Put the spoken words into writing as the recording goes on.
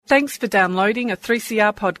Thanks for downloading a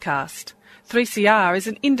 3CR podcast. 3CR is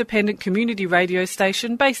an independent community radio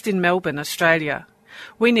station based in Melbourne, Australia.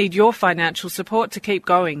 We need your financial support to keep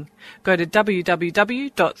going. Go to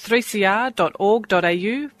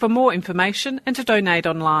www.3cr.org.au for more information and to donate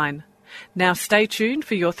online. Now stay tuned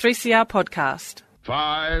for your 3CR podcast.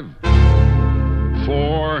 5,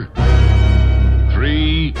 4,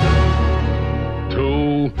 3,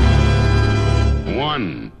 2,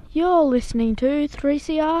 1. You're listening to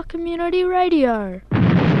 3CR Community Radio.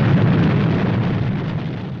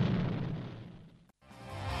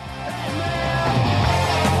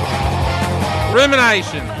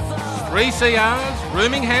 Ruminations, 3CR's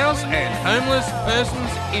Rooming House and Homeless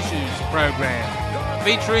Persons Issues program,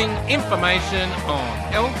 featuring information on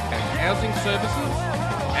health and housing services,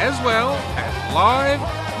 as well as live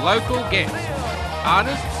local guests,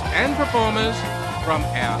 artists and performers from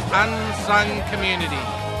our unsung community.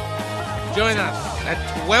 Join us at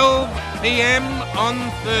 12 p.m. on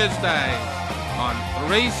Thursday on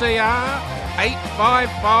 3CR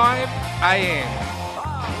 855 AM.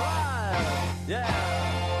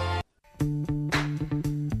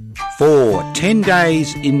 For 10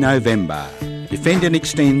 days in November, Defend and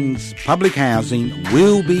Extend's Public Housing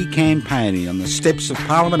will be campaigning on the steps of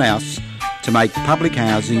Parliament House to make public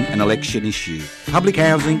housing an election issue. Public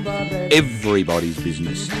housing, everybody's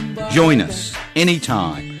business. Join us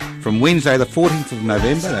anytime from Wednesday the 14th of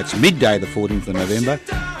November, that's midday the 14th of November,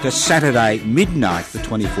 to Saturday midnight the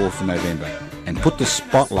 24th of November, and put the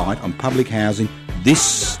spotlight on public housing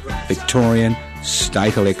this Victorian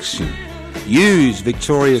state election. Use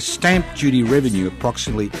Victoria's stamp duty revenue,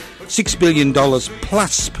 approximately $6 billion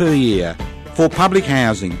plus per year, for public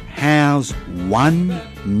housing. House 1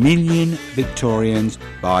 million Victorians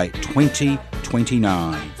by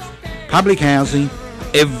 2029. Public housing,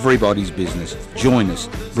 everybody's business. Join us.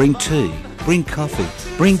 Bring tea, bring coffee,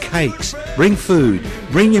 bring cakes, bring food,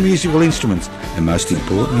 bring your musical instruments, and most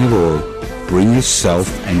important of all, bring yourself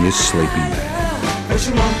and your sleeping bag.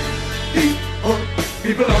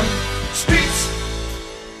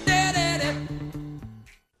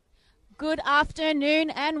 Good afternoon,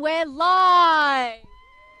 and we're live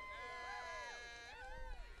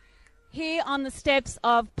here on the steps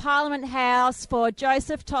of Parliament House for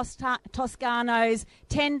Joseph Toscano's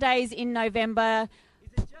 10 Days in November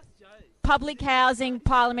Public Housing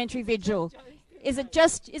Parliamentary Vigil. Is it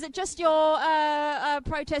just your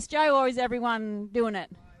protest, Joe, or is everyone doing it?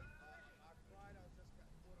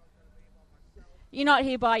 You're not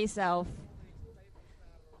here by yourself.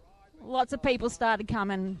 Lots of people started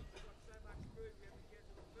coming.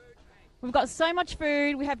 We've got so much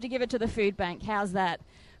food, we have to give it to the food bank. How's that?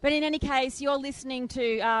 But in any case, you're listening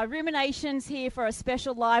to Ruminations here for a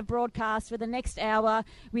special live broadcast for the next hour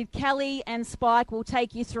with Kelly and Spike. We'll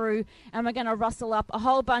take you through, and we're going to rustle up a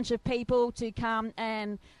whole bunch of people to come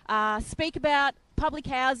and speak about public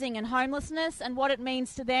housing and homelessness and what it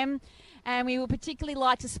means to them. And we would particularly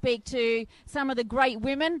like to speak to some of the great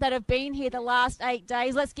women that have been here the last 8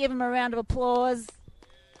 days. Let's give them a round of applause.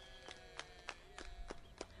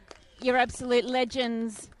 You're absolute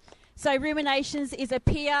legends. So Ruminations is a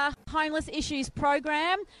peer homeless issues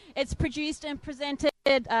program. It's produced and presented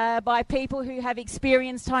by people who have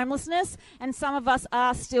experienced homelessness, and some of us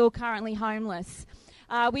are still currently homeless.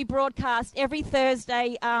 We broadcast every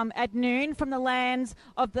Thursday at noon from the lands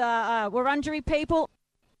of the Wurundjeri people.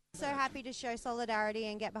 So happy to show solidarity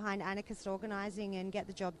and get behind anarchist organising and get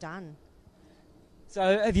the job done.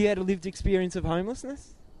 So have you had a lived experience of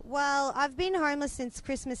homelessness? Well, I've been homeless since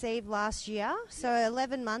Christmas Eve last year, so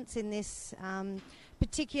 11 months in this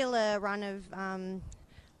particular run of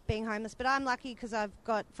being homeless. But I'm lucky because I've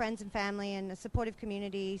got friends and family and a supportive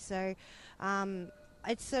community, so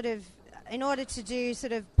it's sort of, in order to do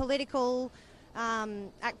sort of political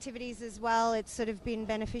activities as well, it's sort of been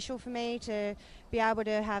beneficial for me to be able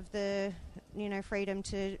to have the, freedom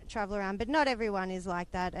to travel around. But not everyone is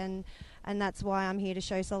like that, and that's why I'm here to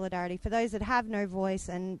show solidarity for those that have no voice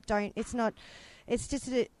and don't. It's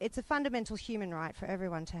a fundamental human right for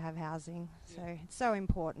everyone to have housing. So it's so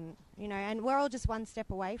important, and we're all just one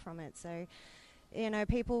step away from it. So,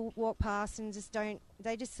 people walk past and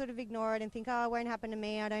they just sort of ignore it and think, oh, it won't happen to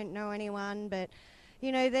me, I don't know anyone. But,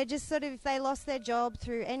 they're just sort of, if they lost their job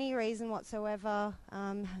through any reason whatsoever,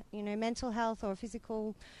 mental health or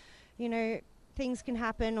physical, things can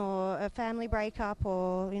happen, or a family breakup,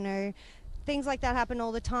 or, things like that happen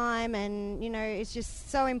all the time. And, it's just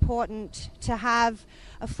so important to have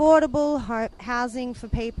affordable housing for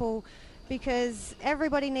people, because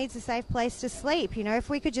everybody needs a safe place to sleep. If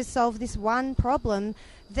we could just solve this one problem,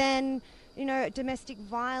 then, domestic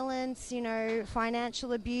violence,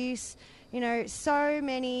 financial abuse, You know, so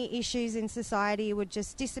many issues in society would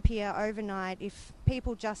just disappear overnight if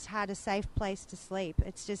people just had a safe place to sleep.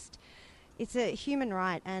 It's a human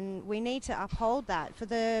right, and we need to uphold that for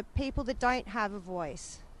the people that don't have a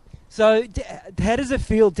voice. So, how does it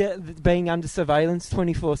feel being under surveillance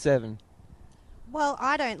 24/7? Well,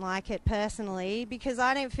 I don't like it personally because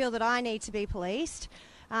I don't feel that I need to be policed.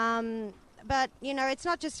 But, you know, it's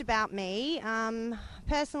not just about me.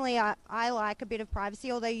 Personally, I like a bit of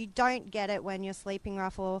privacy, although you don't get it when you're sleeping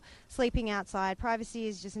rough or sleeping outside. Privacy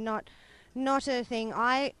is just not a thing.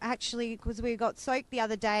 I actually, because we got soaked the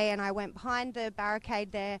other day and I went behind the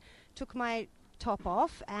barricade there, took my top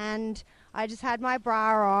off and I just had my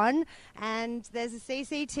bra on, and there's a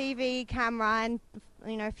CCTV camera, and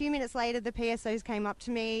you know, a few minutes later the PSOs came up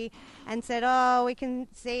to me and said, "Oh, we can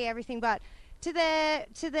see everything," but they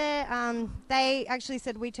actually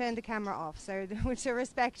said we turned the camera off, so to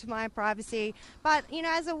respect my privacy. But you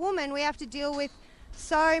know, as a woman, we have to deal with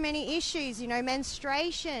so many issues. You know,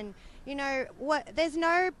 menstruation. You know, there's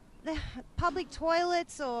no public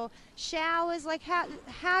toilets or showers. Like,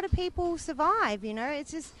 how do people survive? You know,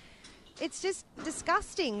 it's just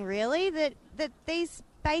disgusting, really, that these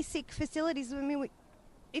basic facilities. I mean,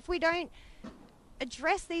 if we don't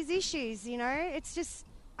address these issues, you know, it's just,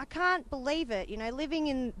 I can't believe it. You know, living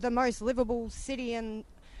in the most livable city and,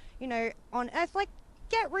 you know, on earth, like,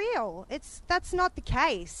 get real. That's not the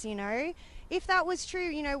case. You know, if that was true,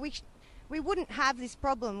 you know, we wouldn't have this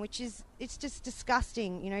problem, it's just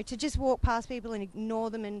disgusting, you know, to just walk past people and ignore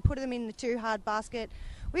them and put them in the too hard basket.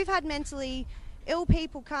 We've had mentally ill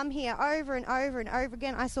people come here over and over and over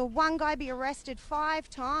again. I saw one guy be arrested 5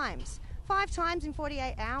 times in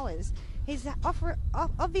 48 hours. He's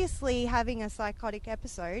obviously having a psychotic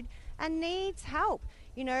episode and needs help.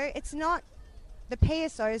 You know, it's not the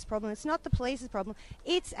PSO's problem, it's not the police's problem,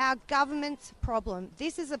 it's our government's problem.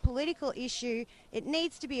 This is a political issue. It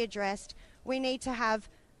needs to be addressed. We need to have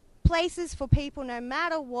places for people no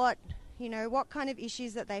matter what, you know, what kind of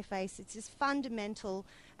issues that they face. It's just fundamental,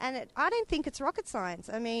 and I don't think it's rocket science.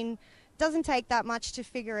 I mean, it doesn't take that much to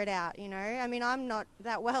figure it out, you know. I mean, I'm not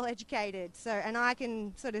that well educated, and I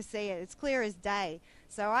can sort of see it. It's clear as day.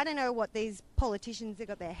 So I don't know what these politicians, they've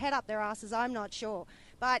got their head up their asses, I'm not sure.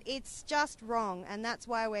 But it's just wrong, and that's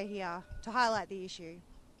why we're here, to highlight the issue.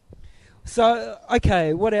 So,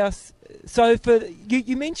 okay, what else? So,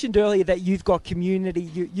 you mentioned earlier that you've got community,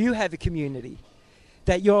 you have a community,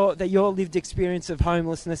 that your lived experience of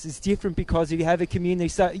homelessness is different because you have a community.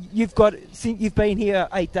 So, you've been here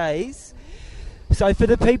 8 days. So, for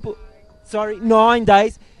the people, 9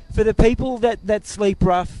 days. For the people that sleep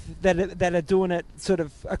rough, that are doing it sort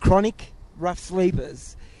of a chronic rough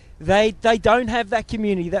sleepers, they don't have that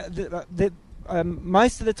community.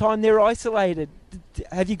 Most of the time they're isolated.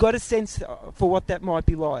 Have you got a sense for what that might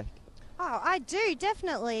be like? Oh, I do,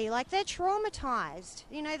 definitely. Like, they're traumatised.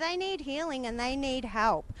 You know, they need healing and they need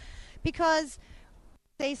help. Because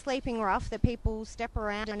these sleeping rough that people step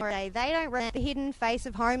around and they don't represent the hidden face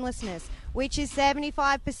of homelessness, which is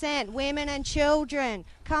 75% women and children.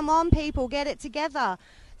 Come on, people, get it together.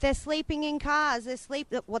 They're sleeping in cars. They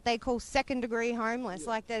what they call second-degree homeless.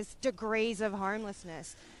 Like, there's degrees of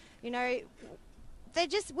homelessness. You know,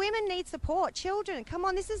 women need support. Children, come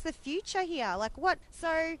on, this is the future here. Like, what? So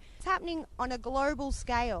it's happening on a global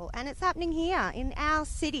scale, and it's happening here in our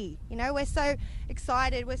city. You know, we're so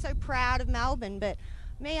excited. We're so proud of Melbourne, but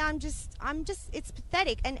me, I'm just, it's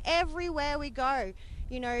pathetic. And everywhere we go,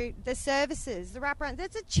 you know, the services, the wraparound,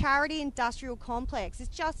 there's a charity industrial complex.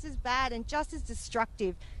 It's just as bad and just as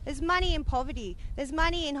destructive. There's money in poverty. There's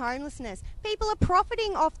money in homelessness. People are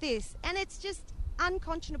profiting off this, and it's just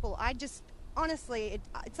unconscionable. Honestly,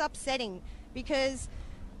 it's upsetting because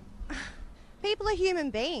people are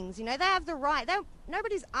human beings. You know, they have the right.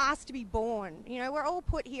 Nobody's asked to be born. You know, we're all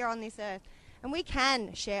put here on this earth, and we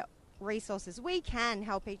can share resources. We can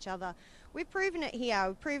help each other. We've proven it here.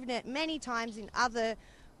 We've proven it many times in other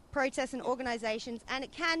protests and organisations, and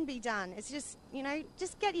it can be done. It's just, you know,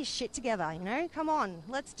 just get your shit together, you know. Come on,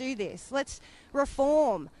 let's do this. Let's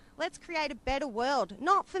reform. Let's create a better world.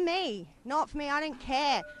 Not for me. Not for me. I don't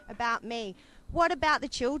care about me. What about the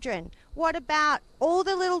children? What about all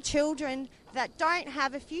the little children that don't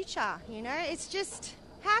have a future? You know, it's just,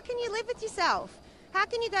 how can you live with yourself? How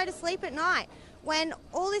can you go to sleep at night when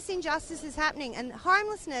all this injustice is happening? And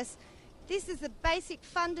homelessness, this is a basic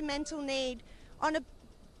fundamental need on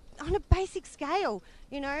a basic scale.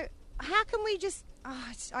 You know, how can we just,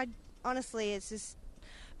 honestly, it's just,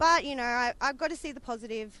 but, you know, I've got to see the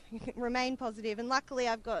positive, remain positive, and luckily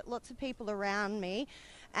I've got lots of people around me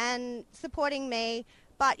and supporting me.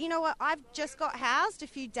 But you know what, I've just got housed a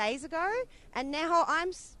few days ago, and now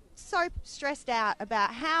I'm so stressed out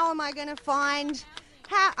about how am I going to find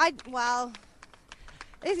I'm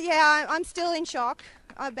still in shock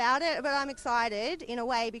about it, but I'm excited in a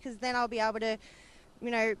way because then I'll be able to,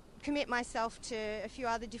 commit myself to a few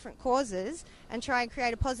other different causes and try and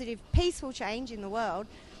create a positive, peaceful change in the world.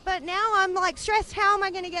 But now I'm like stressed, how am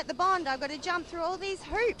I going to get the bond? I've got to jump through all these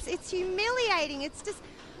hoops. It's humiliating. It's just,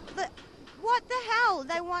 what the hell?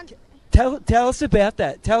 They want... Tell us about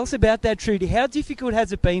that. Tell us about that, Trudy. How difficult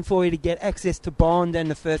has it been for you to get access to bond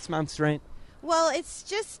and the first month's rent? Well,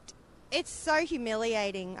 it's so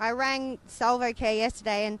humiliating. I rang Salvo Care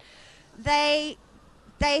yesterday and they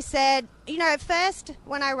said, at first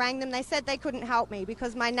when I rang them, they said they couldn't help me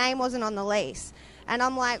because my name wasn't on the lease. And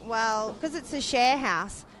I'm like, well, because it's a share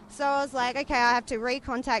house. So I was like, okay, I have to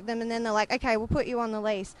recontact them. And then they're like, okay, we'll put you on the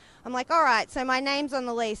lease. I'm like, all right, so my name's on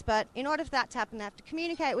the lease. But in order for that to happen, they have to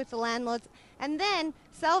communicate with the landlords. And then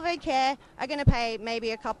Salvo Care are going to pay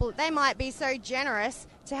maybe they might be so generous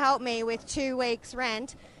to help me with 2 weeks'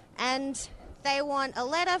 rent. And they want a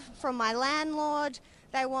letter from my landlord.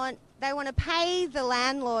 They want to pay the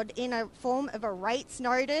landlord in a form of a rates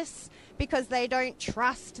notice because they don't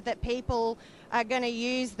trust that people are going to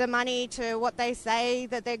use the money to what they say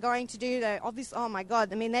that they're going to do. Oh my God,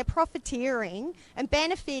 they're profiteering and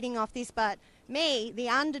benefiting off this, but me, the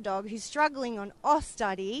underdog who's struggling on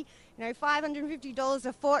Austudy, $550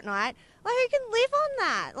 a fortnight, who can live on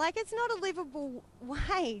that? It's not a livable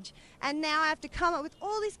wage. And now I have to come up with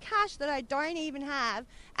all this cash that I don't even have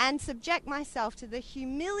and subject myself to the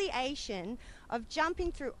humiliation of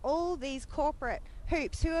jumping through all these corporate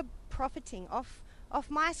hoops who are profiting off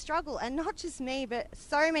my struggle, and not just me, but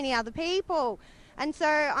so many other people. And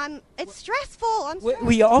so it's stressful.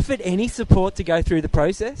 Were you offered any support to go through the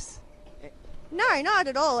process? No, not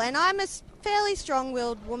at all. And I'm a fairly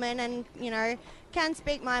strong-willed woman and, can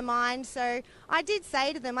speak my mind. So I did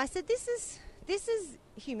say to them, I said, this is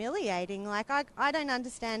humiliating. I don't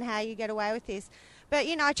understand how you get away with this. But,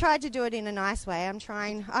 I tried to do it in a nice way.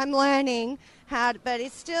 I'm learning how to, but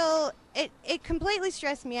it's still, it completely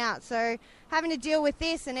stressed me out. So having to deal with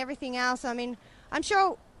this and everything else, I'm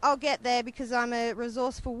sure I'll get there because I'm a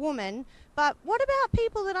resourceful woman. But what about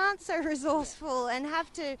people that aren't so resourceful and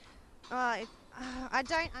have to, I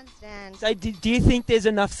don't understand. So do you think there's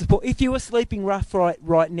enough support? If you were sleeping rough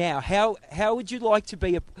right now, how would you like to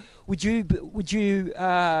be? Would you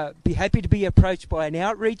be happy to be approached by an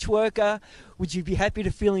outreach worker? Would you be happy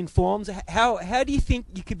to fill in forms? How do you think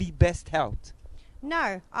you could be best helped?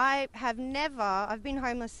 No, I have never. I've been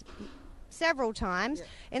homeless several times.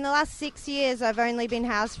 Yeah. In the last 6 years, I've only been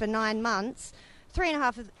housed for 9 months.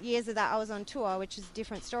 3.5 years of that I was on tour, which is a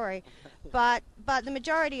different story. But the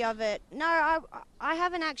majority of it, no, I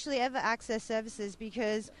haven't actually ever accessed services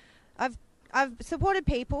because I've supported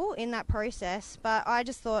people in that process, but I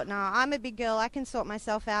just thought, no, I'm a big girl, I can sort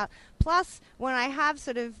myself out. Plus, when I have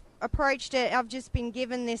sort of approached it, I've just been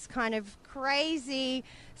given this kind of crazy,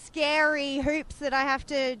 scary hoops that I have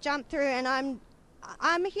to jump through, and I'm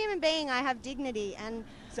a human being, I have dignity. And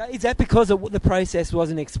so is that because the process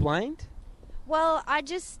wasn't explained? Well,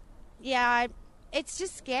 it's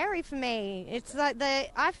just scary for me. It's like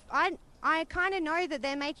I kind of know that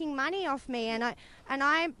they're making money off me, and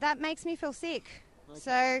that makes me feel sick. Okay.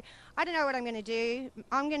 So I don't know what I'm going to do.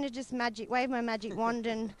 I'm going to just wave my magic wand,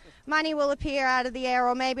 and money will appear out of the air,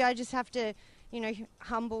 or maybe I just have to,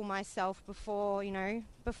 humble myself before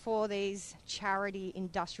these charity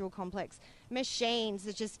industrial complex machines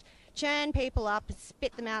that just churn people up and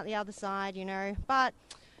spit them out the other side. But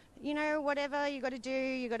whatever you got to do,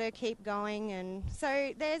 you got to keep going. And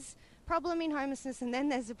so there's a problem in homelessness, and then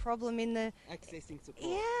there's a problem in the accessing support.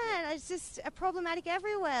 Yeah, it's just a problematic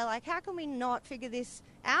everywhere. How can we not figure this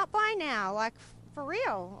out by now? For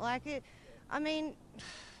real. Are they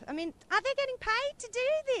getting paid to do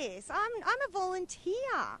this? I'm a volunteer.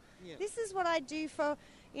 Yeah. This is what I do for,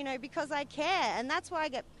 because I care, and that's why I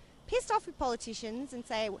get pissed off with politicians and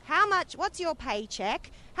say, what's your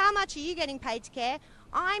paycheck? How much are you getting paid to care?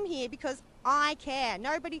 I'm here because I care.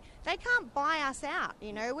 They can't buy us out,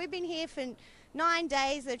 We've been here for 9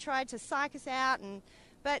 days. They tried to psych us out,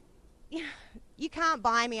 but you can't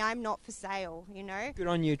buy me. I'm not for sale, Good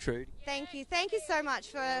on you, Trudy. Thank you. Thank you so much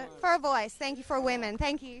for a voice. Thank you for women.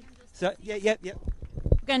 Thank you. So, yeah. We're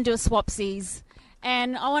going to do a swapsies.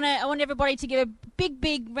 And I want everybody to give a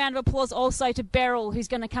big round of applause also to Beryl, who's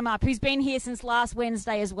going to come up, who's been here since last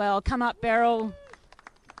Wednesday as well. Come up, Beryl.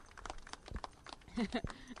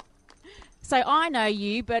 So I know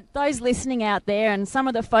you, but those listening out there and some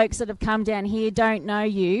of the folks that have come down here don't know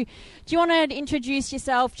you. Do you want to introduce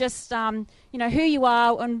yourself, just, who you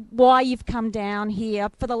are and why you've come down here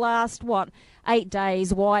for the last, 8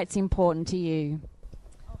 days, why it's important to you.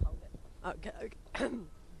 Okay. So I'm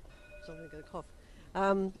going to cough.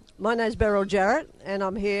 My name's Beryl Jarrett, and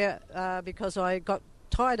I'm here because I got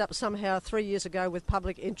tied up somehow 3 years ago with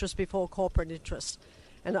public interest before corporate interest.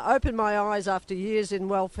 And I opened my eyes after years in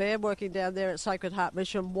welfare, working down there at Sacred Heart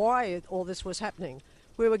Mission, why all this was happening.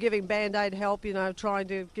 We were giving Band-Aid help, trying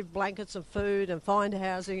to give blankets and food and find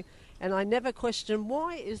housing, and I never questioned,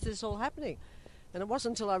 why is this all happening? And it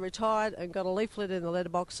wasn't until I retired and got a leaflet in the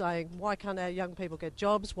letterbox saying, why can't our young people get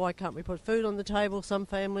jobs? Why can't we put food on the table, some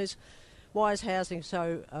families? Why is housing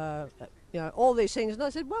so, all these things? And I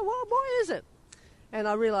said, well, why is it? And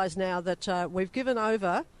I realise now that we've given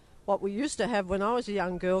over what we used to have when I was a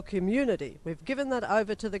young girl, community. We've given that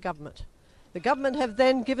over to the government. The government have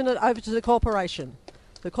then given it over to the corporation.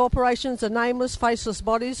 The corporations are nameless, faceless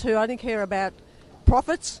bodies who only care about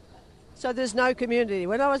profits, so there's no community.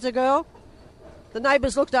 When I was a girl, the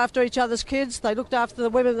neighbours looked after each other's kids, they looked after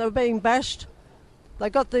the women that were being bashed,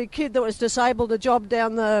 they got the kid that was disabled a job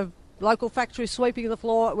down the local factory sweeping the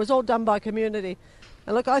floor. It was all done by community.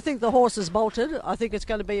 And look, I think the horse has bolted. I think it's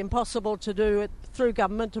going to be impossible to do it through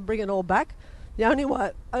government to bring it all back. The only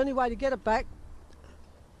way to get it back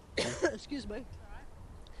excuse me,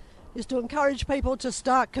 is to encourage people to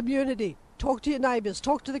start community. Talk to your neighbours,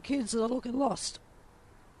 talk to the kids that are looking lost.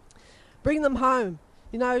 Bring them home.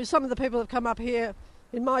 Some of the people that have come up here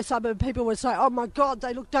in my suburb, people would say, oh my God,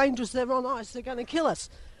 they look dangerous, they're on ice, they're going to kill us.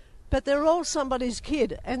 But they're all somebody's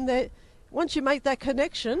kid, and once you make that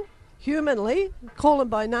connection, humanly, call them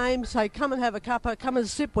by name, say, come and have a cuppa, come and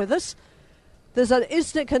sip with us. There's an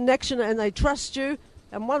instant connection and they trust you.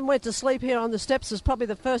 And one went to sleep here on the steps. It's probably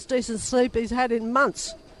the first decent sleep he's had in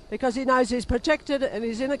months because he knows he's protected and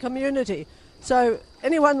he's in a community. So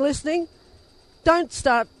anyone listening, don't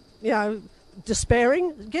start,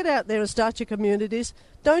 despairing. Get out there and start your communities.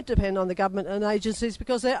 Don't depend on the government and agencies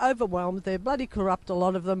because they're overwhelmed. They're bloody corrupt, a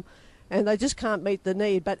lot of them, and they just can't meet the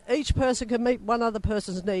need. But each person can meet one other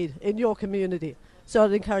person's need in your community. So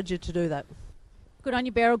I'd encourage you to do that. Good on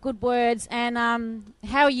you, Beryl. Good words. And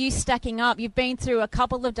how are you stacking up? You've been through a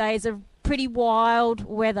couple of days of pretty wild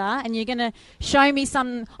weather, and you're going to show me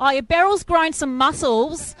some... Oh, yeah, Beryl's grown some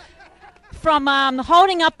muscles from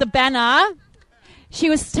holding up the banner. She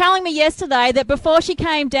was telling me yesterday that before she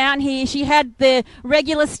came down here, she had the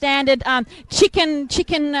regular standard chicken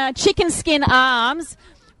skin arms.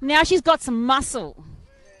 Now she's got some muscle.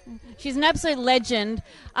 She's an absolute legend.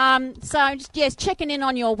 So, yes, checking in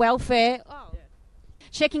on your welfare.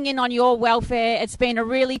 Checking in on your welfare. It's been a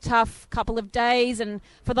really tough couple of days, and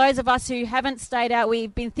for those of us who haven't stayed out,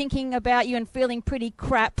 we've been thinking about you and feeling pretty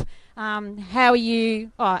crap. How are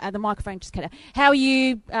you... Oh, the microphone just cut out. How are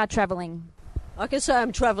you travelling? I can say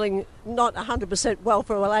I'm travelling not 100% well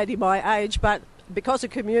for a lady my age, but because of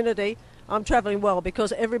community, I'm travelling well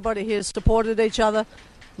because everybody here has supported each other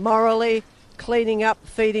morally, cleaning up,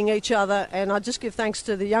 feeding each other, and I just give thanks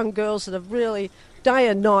to the young girls that have really... day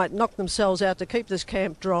and night knocked themselves out to keep this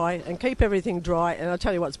camp dry and keep everything dry. And I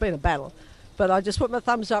tell you what, it's been a battle. But I just put my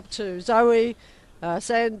thumbs up to Zoe,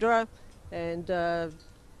 Sandra and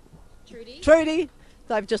Trudy.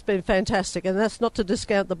 They've just been fantastic. And that's not to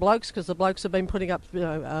discount the blokes because the blokes have been putting up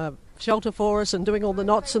shelter for us and doing all the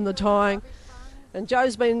knots and the tying. And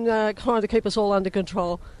Joe's been trying to keep us all under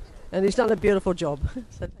control. And he's done a beautiful job.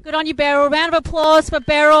 Good on you, Beryl. Round of applause for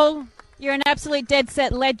Beryl. You're an absolute dead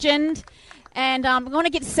set legend. And I'm going to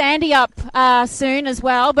get Sandy up soon as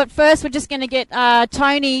well. But first, we're just going to get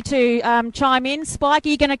Tony to chime in. Spike, are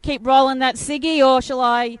you going to keep rolling that ciggy, or shall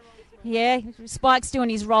I? Yeah, Spike's doing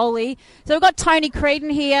his rolly. So we've got Tony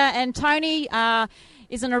Creedon here, and Tony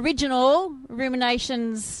is an original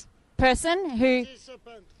Ruminations person who...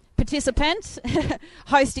 Participant,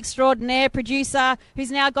 host extraordinaire, producer,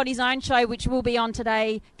 who's now got his own show, which will be on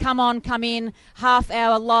today. Come On, Come In,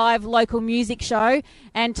 half-hour live local music show.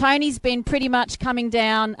 And Tony's been pretty much coming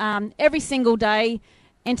down every single day,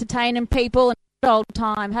 entertaining people and old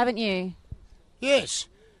time, haven't you? Yes,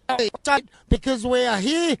 because we are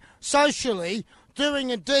here socially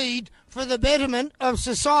doing a deed for the betterment of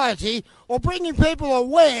society or bringing people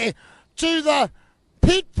aware to the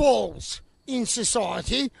pitfalls in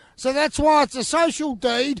society. So that's why it's a social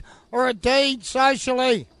deed or a deed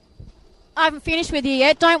socially. I haven't finished with you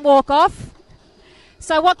yet. Don't walk off.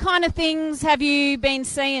 So what kind of things have you been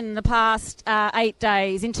seeing the past 8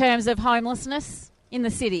 days in terms of homelessness in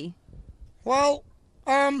the city? Well,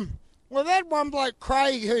 we've had one bloke,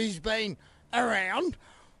 Craig, who's been around,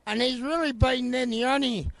 and he's really been then the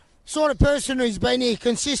only sort of person who's been here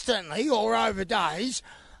consistently or over days,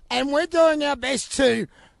 and we're doing our best to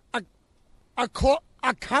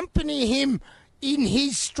accompany him in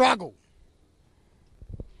his struggle.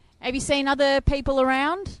 Have you seen other people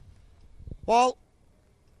around? Well,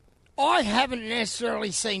 I haven't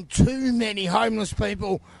necessarily seen too many homeless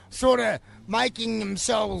people sort of making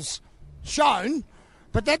themselves shown,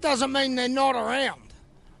 but that doesn't mean they're not around.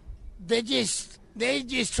 They're just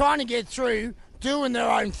trying to get through, doing their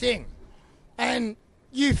own thing. And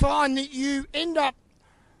you find that you end up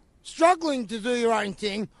struggling to do your own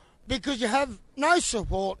thing because you have no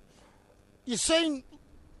support. You're seen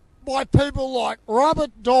by people like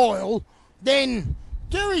Robert Doyle then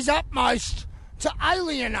do his utmost to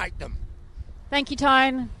alienate them. Thank you,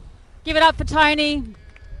 Tone. Give it up for Tony.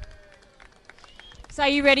 So are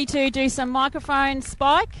you ready to do some microphones,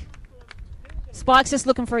 Spike? Spike's just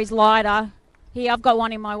looking for his lighter. Here, I've got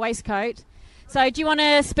one in my waistcoat. So do you want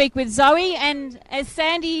to speak with Zoe? And has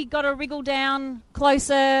Sandy got a wriggle down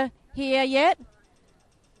closer here yet?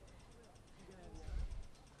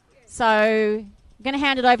 So I'm going to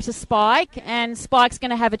hand it over to Spike, and Spike's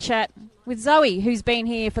going to have a chat with Zoe, who's been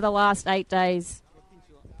here for the last 8 days.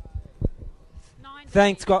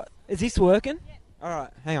 Thanks, Scott. Is this working? Yeah. All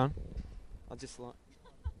right, hang on. I'll just like...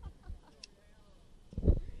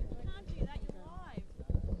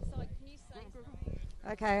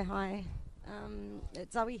 Okay, hi.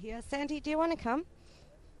 It's Zoe here. Sandy, do you want to come?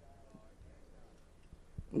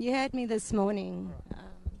 You heard me this morning.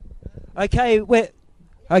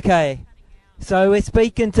 Okay, so we're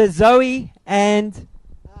speaking to Zoe and...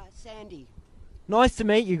 Sandy. Nice to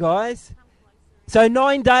meet you guys. So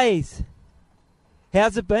 9 days.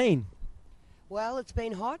 How's it been? Well, it's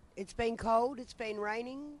been hot, it's been cold, it's been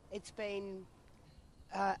raining, it's been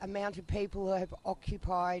amount of people who have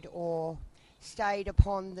occupied or stayed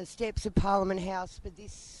upon the steps of Parliament House for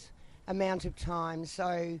this amount of time.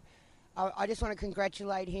 So I just want to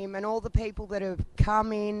congratulate him and all the people that have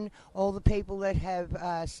come in, all the people that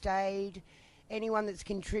have stayed, anyone that's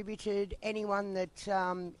contributed, anyone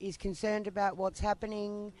that is concerned about what's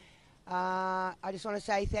happening. I just want to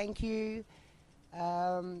say thank you.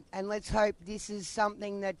 And let's hope this is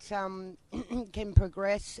something that can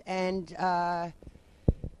progress and,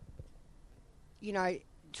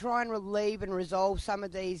 try and relieve and resolve some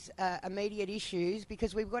of these immediate issues,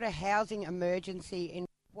 because we've got a housing emergency in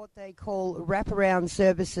what they call wraparound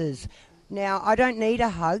services. Now, I don't need a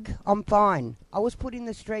hug. I'm fine. I was put in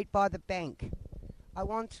the street by the bank. I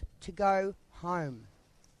want to go home.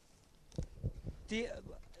 Do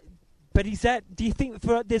you think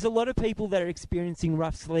there's a lot of people that are experiencing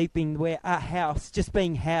rough sleeping where a house, just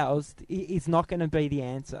being housed, is not going to be the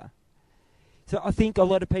answer? So I think a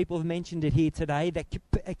lot of people have mentioned it here today, that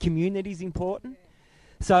community is important.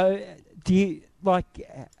 So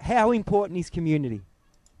how important is community?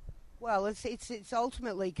 Well, it's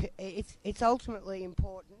ultimately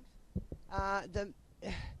important.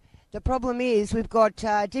 The problem is we've got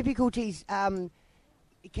difficulties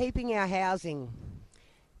keeping our housing.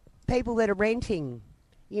 People that are renting,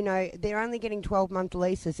 they're only getting 12-month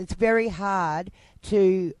leases. It's very hard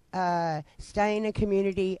to stay in a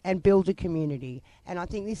community and build a community. And I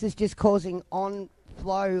think this is just causing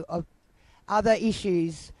on-flow of other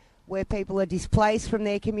issues where people are displaced from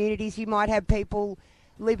their communities. You might have people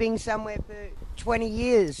living somewhere for 20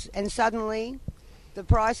 years and suddenly the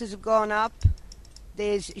prices have gone up.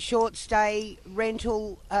 There's short-stay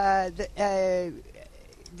rental that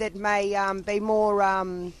may be more...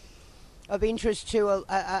 of interest to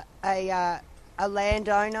a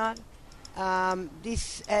landowner.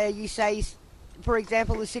 You say, for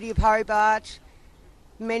example, the City of Hobart,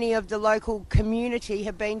 many of the local community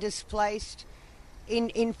have been displaced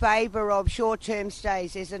in favour of short-term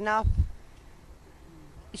stays. There's enough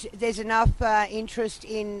interest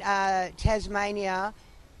in Tasmania,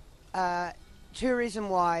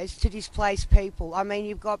 tourism-wise, to displace people. I mean,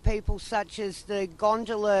 you've got people such as the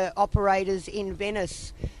gondola operators in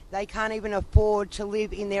Venice. They can't even afford to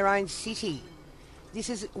live in their own city. This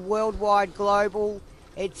is worldwide, global.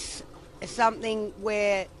 It's something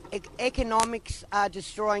where economics are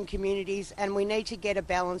destroying communities, and we need to get a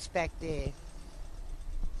balance back there.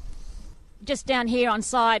 Just down here on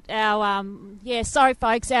site, sorry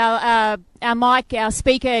folks, our mic, our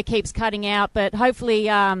speaker keeps cutting out, but hopefully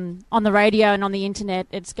on the radio and on the internet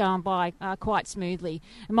it's going by quite smoothly.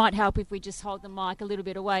 It might help if we just hold the mic a little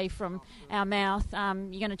bit away from our mouth.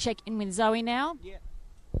 You're going to check in with Zoe now? Yeah.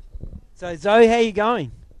 So Zoe, how are you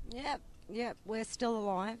going? Yep, we're still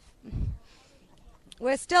alive.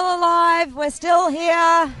 We're still alive, we're still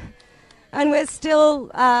here, and we're still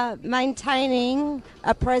maintaining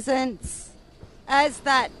a presence. As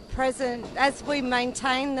we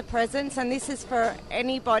maintain the presence, and this is for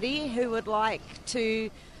anybody who would like to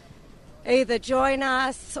either join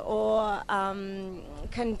us or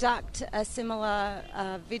conduct a similar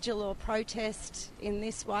vigil or protest in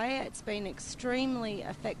this way. It's been extremely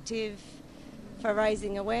effective for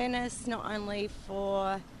raising awareness, not only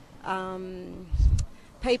for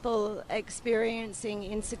people experiencing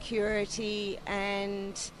insecurity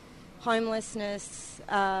and homelessness,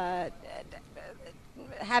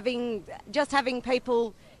 having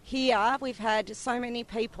people here. We've had so many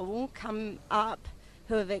people come up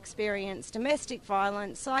who have experienced domestic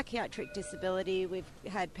violence, psychiatric disability. We've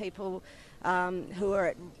had people who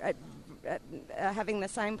are having the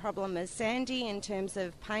same problem as Sandy in terms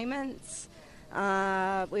of payments.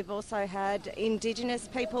 We've also had Indigenous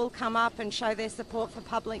people come up and show their support for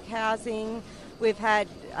public housing. We've had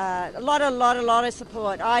a lot of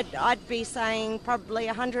support. I'd be saying probably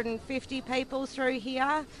 150 people through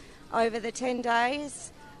here over the 10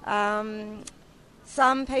 days.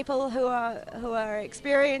 Some people who are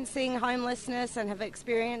experiencing homelessness and have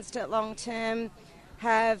experienced it long term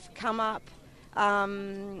have come up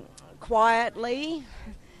quietly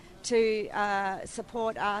to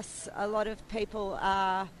support us. A lot of people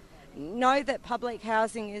know that public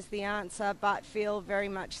housing is the answer, but feel very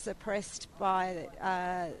much suppressed by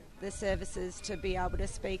the services to be able to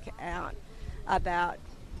speak out about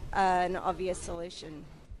an obvious solution.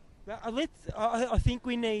 I think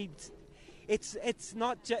we need. It's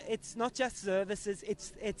not just services.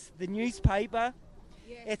 It's the newspaper.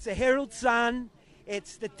 Yes. It's the Herald Sun.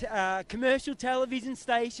 It's the commercial television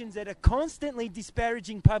stations that are constantly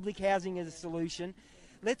disparaging public housing as a solution.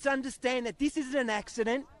 Let's understand that this isn't an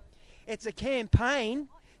accident. It's a campaign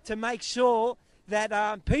to make sure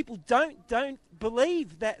that people don't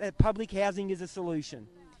believe that public housing is a solution.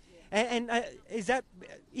 And is that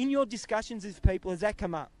in your discussions with people? Has that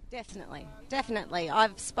come up? Definitely.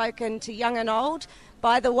 I've spoken to young and old.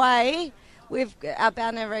 By the way, our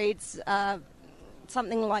banner reads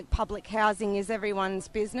something like public housing is everyone's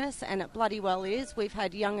business, and it bloody well is. We've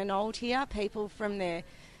had young and old here, people from their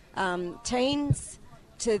teens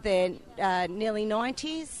to their nearly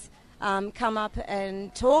 90s come up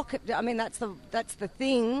and talk. I mean, that's the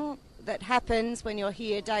thing that happens when you're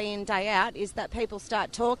here day in, day out, is that people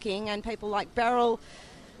start talking, and people like Beryl,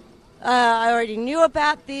 I already knew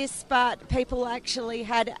about this, but people actually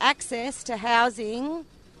had access to housing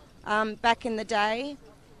back in the day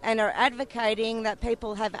and are advocating that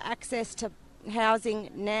people have access to housing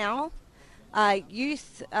now.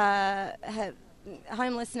 Youth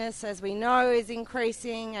homelessness, as we know, is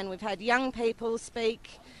increasing, and we've had young people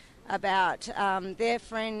speak about their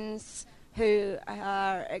friends who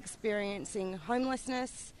are experiencing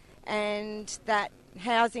homelessness, and that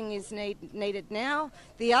housing is needed now.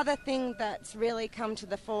 The other thing that's really come to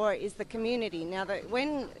the fore is the community. Now,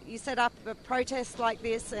 when you set up a protest like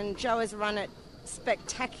this, and Joe has run it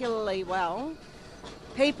spectacularly well,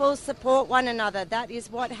 people support one another. That is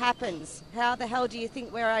what happens. How the hell do you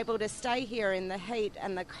think we're able to stay here in the heat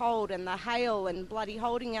and the cold and the hail and bloody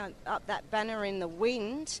holding up that banner in the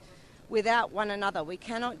wind without one another? We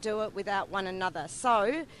cannot do it without one another.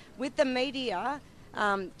 So, with the media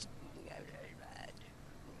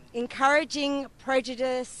encouraging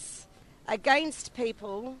prejudice against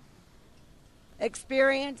people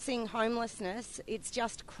experiencing homelessness, it's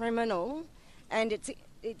just criminal, and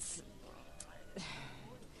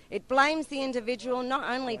it blames the individual.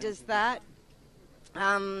 Not only does that,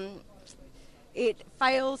 it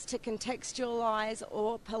fails to contextualise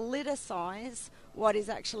or politicise what is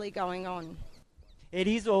actually going on. It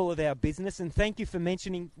is all of our business, and thank you for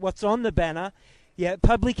mentioning what's on the banner. Yeah,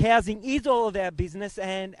 public housing is all of our business,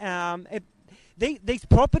 and these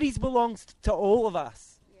properties belong to all of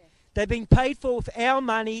us. Yeah. They've been paid for with our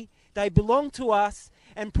money. They belong to us.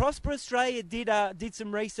 And Prosper Australia did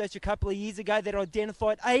some research a couple of years ago that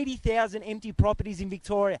identified 80,000 empty properties in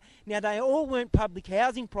Victoria. Now, they all weren't public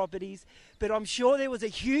housing properties, but I'm sure there was a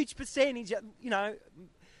huge percentage,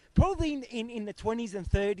 probably in the 20s and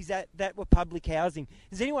 30s that were public housing.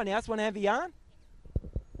 Does anyone else want to have a yarn?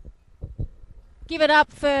 Give it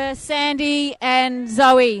up for Sandy and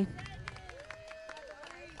Zoe.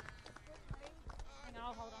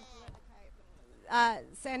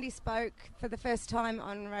 Sandy spoke for the first time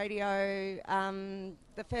on radio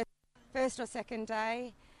the first or second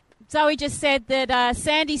day. Zoe just said that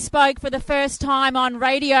Sandy spoke for the first time on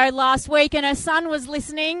radio last week, and her son was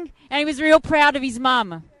listening, and he was real proud of his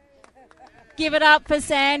mum. Give it up for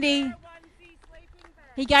Sandy.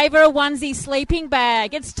 He gave her a onesie sleeping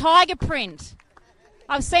bag. It's tiger print.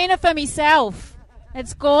 I've seen it for myself.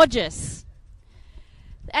 It's gorgeous.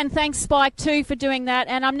 And thanks, Spike, too, for doing that.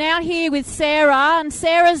 And I'm now here with Sarah. And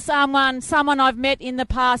Sarah's someone I've met in the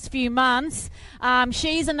past few months.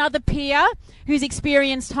 She's another peer who's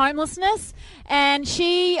experienced homelessness. And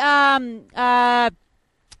she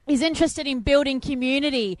is interested in building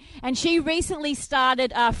community. And she recently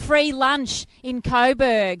started a free lunch in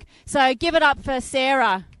Coburg. So give it up for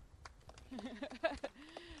Sarah.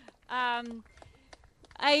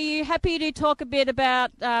 Are you happy to talk a bit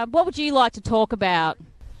about, what would you like to talk about?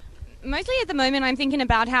 Mostly at the moment I'm thinking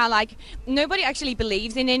about how, like, nobody actually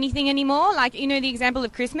believes in anything anymore. Like, you know, the example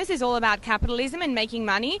of Christmas is all about capitalism and making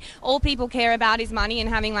money. All people care about is money and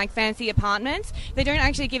having, like, fancy apartments. They don't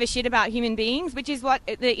actually give a shit about human beings, which is what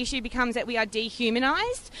the issue becomes, that we are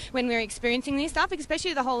dehumanized when we're experiencing this stuff,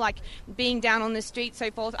 especially the whole, like, being down on the street, so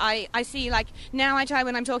forth. I see, like, now I try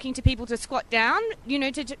when I'm talking to people to squat down, you know,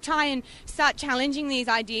 to try and start challenging these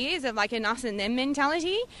ideas of, like, an us and them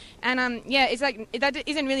mentality. And, yeah, it's like, that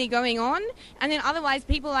isn't really going on. And then otherwise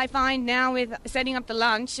people I find now with setting up the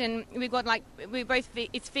lunch, and we've got, like,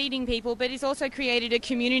 it's feeding people, but it's also created a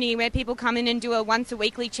community where people come in and do a once a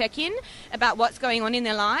weekly check-in about what's going on in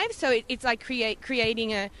their lives. So it's like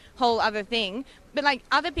creating a whole other thing. But, like,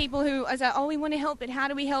 other people who are like, oh, we want to help, but how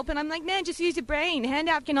do we help? And I'm like, man, just use your brain, hand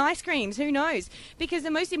out ice creams, who knows? Because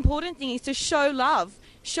the most important thing is to show love,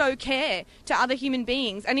 show care to other human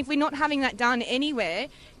beings. And if we're not having that done anywhere,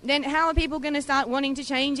 then how are people going to start wanting to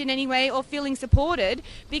change in any way or feeling supported?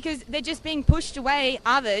 Because they're just being pushed away,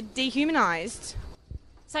 othered, dehumanised.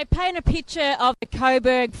 So paint a picture of the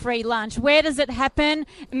Coburg free lunch. Where does it happen?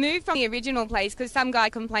 Moved from the original place because some guy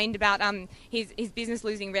complained about his business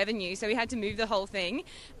losing revenue, so we had to move the whole thing.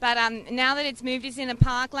 But now that it's moved, it's in a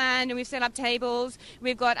parkland, and we've set up tables.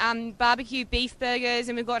 We've got barbecue beef burgers,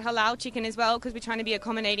 and we've got halal chicken as well, because we're trying to be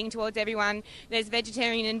accommodating towards everyone. There's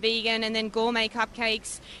vegetarian and vegan, and then gourmet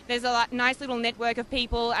cupcakes. There's a nice little network of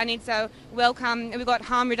people, and it's a welcome. We've got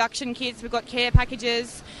harm reduction kits, we've got care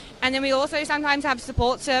packages. And then we also sometimes have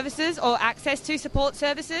support services or access to support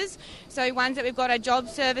services. So ones that we've got are job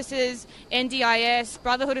services, NDIS,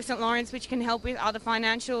 Brotherhood of St. Lawrence, which can help with other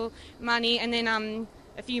financial money, and then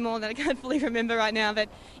a few more that I can't fully remember right now. But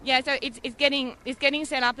yeah, so it's getting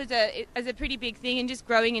set up as a pretty big thing and just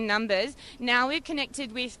growing in numbers. Now we're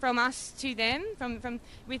connected with from us to them,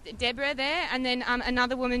 with Deborah there, and then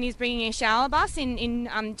another woman is bringing a shower bus in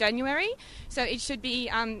January. So it should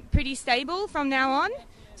be pretty stable from now on.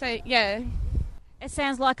 So, yeah. It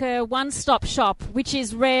sounds like a one-stop shop, which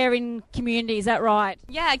is rare in community, is that right?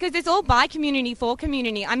 Yeah, because it's all by community, for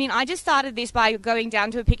community. I mean, I just started this by going down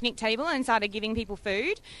to a picnic table and started giving people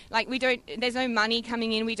food. Like, there's no money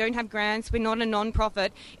coming in, we don't have grants, we're not a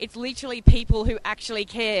non-profit. It's literally people who actually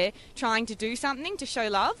care trying to do something to show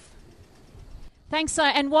love. Thanks.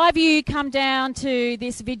 And why have you come down to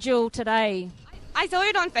this vigil today? I saw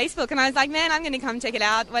it on Facebook and I was like, man, I'm going to come check it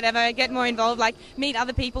out, whatever, get more involved, like meet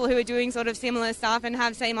other people who are doing sort of similar stuff and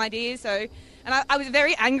have same ideas. So, and I was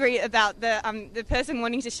very angry about the person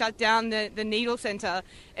wanting to shut down the needle centre.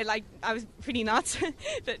 I was pretty nuts.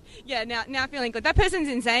 But yeah, now feeling good. That person's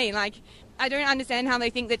insane. Like, I don't understand how they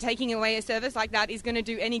think that taking away a service like that is going to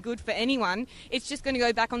do any good for anyone. It's just going to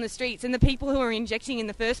go back on the streets. And the people who are injecting in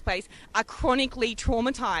the first place are chronically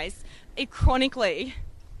traumatised. Chronically.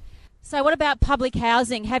 So what about public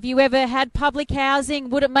housing? Have you ever had public housing?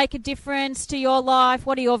 Would it make a difference to your life?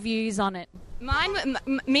 What are your views on it?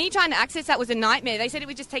 Me trying to access that was a nightmare. They said it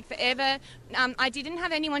would just take forever. I didn't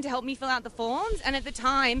have anyone to help me fill out the forms, and at the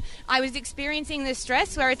time I was experiencing the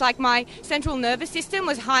stress where it's like my central nervous system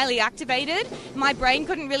was highly activated. My brain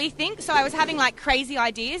couldn't really think, so I was having like crazy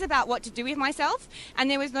ideas about what to do with myself, and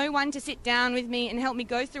there was no one to sit down with me and help me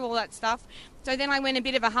go through all that stuff. So then I went a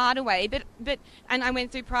bit of a harder way, and I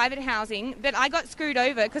went through private housing, but I got screwed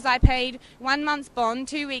over because I paid 1 month's bond,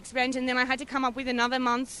 2 weeks rent, and then I had to come up with another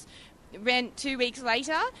month's rent 2 weeks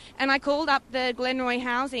later, and I called up the Glenroy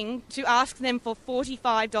Housing to ask them for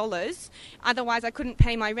 $45, otherwise I couldn't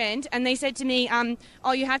pay my rent, and they said to me,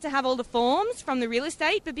 you had to have all the forms from the real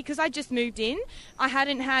estate, but because I just moved in, I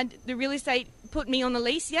hadn't had the real estate put me on the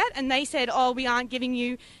lease yet, and they said, we aren't giving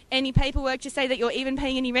you any paperwork to say that you're even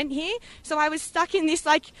paying any rent here. So I was stuck in this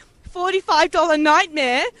like $45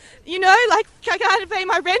 nightmare, like I can't pay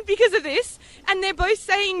my rent because of this, and they're both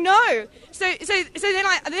saying no. So then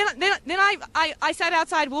I sat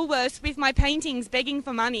outside Woolworths with my paintings begging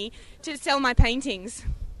for money to sell my paintings.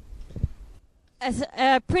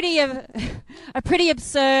 a pretty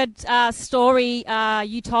absurd story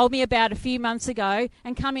you told me about a few months ago,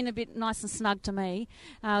 and come in a bit nice and snug to me.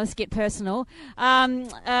 Let's get personal.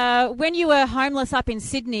 When you were homeless up in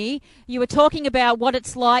Sydney, you were talking about what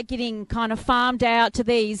it's like getting kind of farmed out to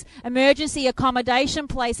these emergency accommodation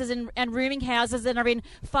places and rooming houses that are in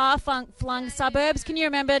far-flung suburbs. Can you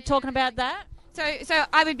remember talking about that? So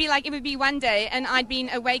I would be like, it would be one day and I'd been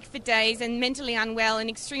awake for days and mentally unwell and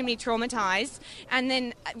extremely traumatised, and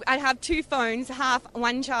then I'd have two phones, half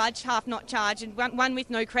one charged, half not charged, and one with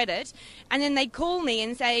no credit, and then they'd call me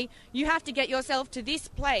and say, you have to get yourself to this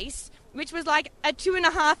place, which was like a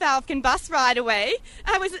 2.5 hour bus ride away.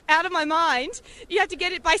 I was out of my mind. You have to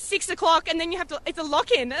get it by 6 o'clock and then it's a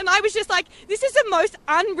lock-in. And I was just like, this is the most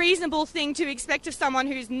unreasonable thing to expect of someone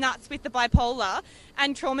who's nuts with the bipolar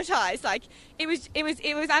and traumatized. Like, it was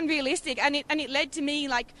unrealistic. And it led to me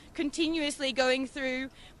like continuously going through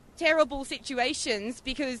terrible situations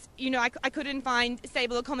because, you know, I couldn't find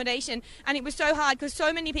stable accommodation, and it was so hard because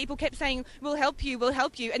so many people kept saying, we'll help you,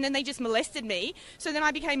 and then they just molested me. So then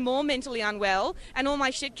I became more mentally unwell and all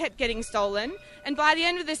my shit kept getting stolen, and by the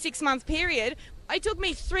end of the 6-month period it took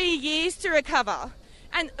me 3 years to recover.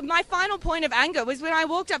 And my final point of anger was when I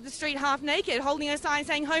walked up the street half naked holding a sign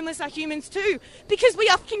saying homeless are humans too, because we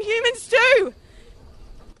are fucking humans too.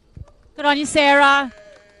 Good on you, Sarah.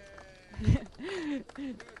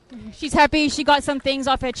 She's happy she got some things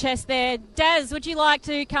off her chest there. Daz, would you like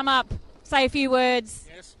to come up, say a few words?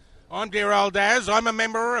 Yes, I'm dear old Daz. I'm a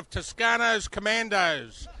member of Toscano's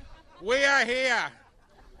Commandos. We are here.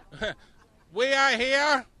 We are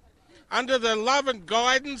here under the love and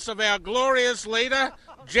guidance of our glorious leader,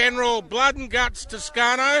 General Blood and Guts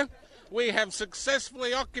Toscano. We have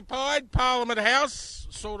successfully occupied Parliament House,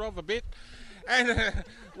 sort of a bit, and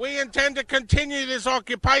we intend to continue this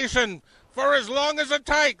occupation for as long as it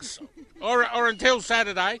takes, or until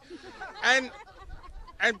Saturday,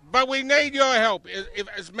 but we need your help. If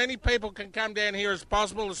as many people can come down here as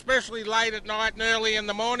possible, especially late at night and early in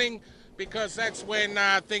the morning, because that's when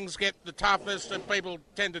things get the toughest and people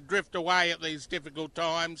tend to drift away at these difficult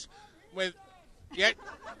times.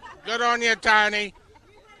 Good on you, Tony.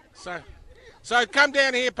 So come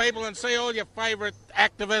down here, people, and see all your favourite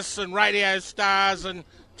activists and radio stars and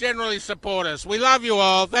generally support us. We love you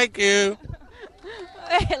all. Thank you.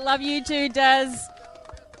 Love you too, Daz.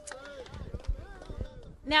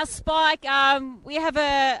 Now, Spike, we have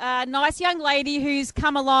a nice young lady who's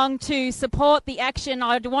come along to support the action.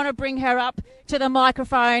 I want to bring her up to the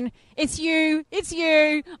microphone. It's you.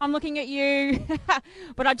 I'm looking at you,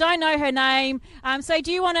 but I don't know her name. So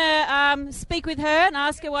do you want to speak with her and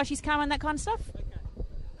ask her why she's come and that kind of stuff?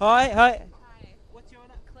 Okay. Hi.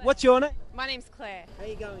 What's your name? My name's Claire. How are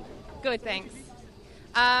you going? Good, thanks.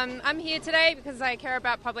 I'm here today because I care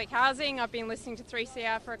about public housing. I've been listening to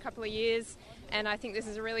 3CR for a couple of years, and I think this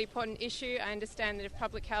is a really important issue. I understand that if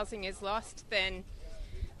public housing is lost, then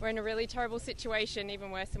we're in a really terrible situation, even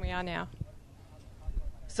worse than we are now.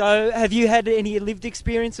 So have you had any lived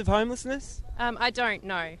experience of homelessness? I don't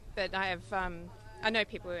know, but I have. I know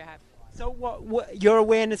people who have. So what your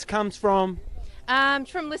awareness comes from?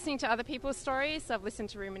 From listening to other people's stories. I've listened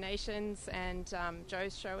to Ruminations and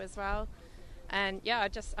Joe's show as well. And yeah,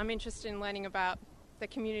 I'm interested in learning about the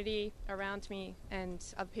community around me and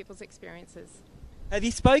other people's experiences. Have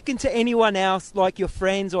you spoken to anyone else, like your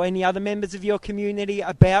friends or any other members of your community,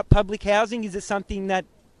 about public housing? Is it something that,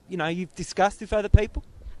 you know, you've discussed with other people?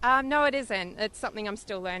 No, it isn't. It's something I'm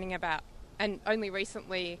still learning about and only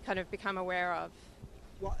recently kind of become aware of.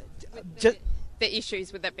 The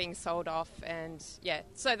issues with it being sold off, and yeah,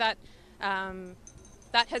 so that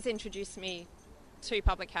has introduced me to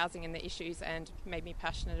public housing and the issues and made me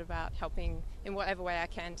passionate about helping in whatever way I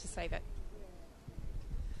can to save it.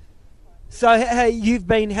 So how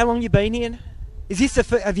long you been here? Is this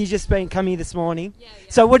have you just been coming here this morning? Yeah.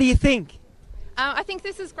 So what do you think? I think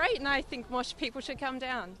this is great, and I think more people should come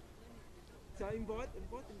down. So invite them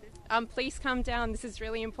down. Please come down. This is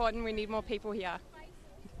really important. We need more people here.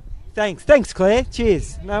 Thanks, Claire.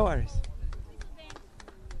 Cheers. No worries.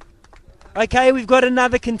 Okay, we've got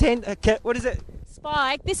another what is it?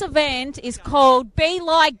 Spike, this event is called Be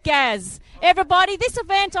Like Gaz. Everybody, this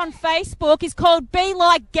event on Facebook is called Be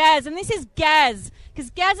Like Gaz, and this is Gaz, because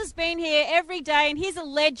Gaz has been here every day, and he's a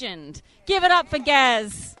legend. Give it up for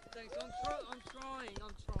Gaz. Thanks, I'm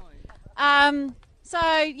trying.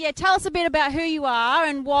 So, yeah, tell us a bit about who you are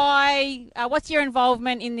and why, what's your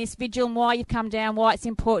involvement in this vigil and why you've come down, why it's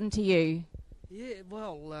important to you. Yeah,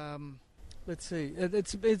 well, let's see.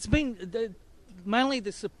 It's been mainly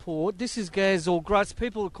the support. This is Gaz or Grutz.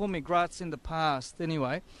 People have called me Grutz in the past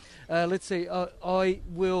anyway. Let's see. I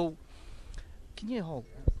will Can you hold?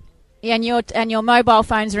 Yeah, and your mobile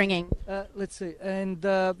phone's ringing. Let's see. And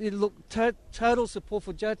look, total support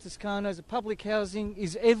for Joe Toscano as a public housing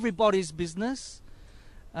is everybody's business,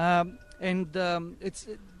 and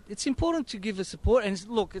it's important to give the support. And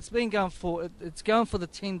look, it's going for the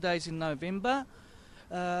 10 days in November,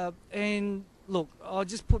 and look, I'll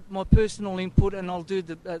just put my personal input, and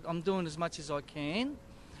I'm doing as much as I can,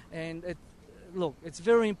 and look, it's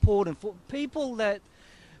very important for people that.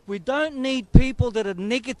 We don't need people that are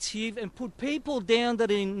negative and put people down that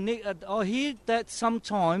I hear that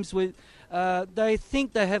sometimes they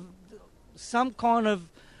think they have some kind of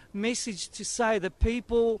message to say that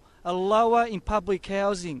people are lower in public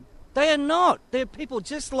housing. They are not. They're people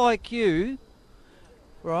just like you,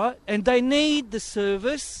 right? And they need the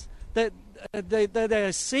service that they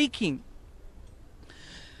are seeking.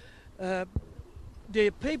 There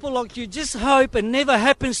are people like you. Just hope it never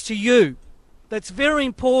happens to you. That's very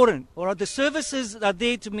important. All right, the services are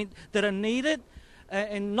there that are needed,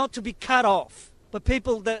 and not to be cut off. But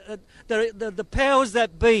people the powers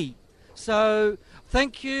that be. So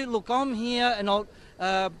thank you. Look, I'm here, and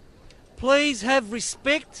I'll please have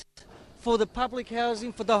respect for the public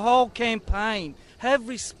housing for the whole campaign. Have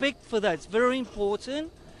respect for that. It's very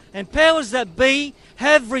important. And powers that be,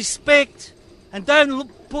 have respect, and don't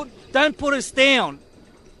put us down.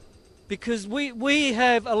 Because we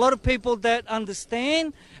have a lot of people that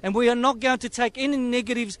understand, and we are not going to take any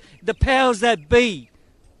negatives, the powers that be.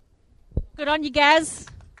 Good on you, Gaz.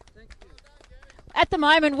 Thank you. At the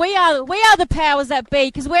moment, we are the powers that be,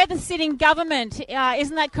 because we're the sitting government.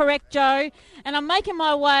 Isn't that correct, Joe? And I'm making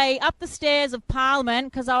my way up the stairs of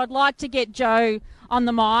Parliament, because I would like to get Joe on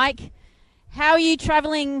the mic. How are you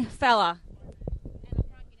travelling, fella?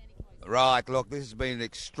 Right, look, this has been an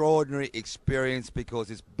extraordinary experience because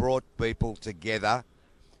it's brought people together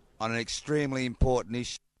on an extremely important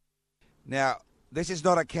issue. Now, this is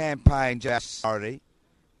not a campaign just sorry.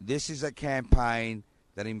 This is a campaign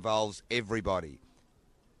that involves everybody.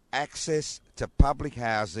 Access to public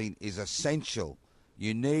housing is essential.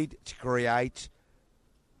 You need to create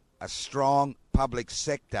a strong public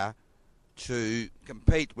sector to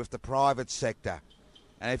compete with the private sector.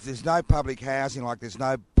 And if there's no public housing, like there's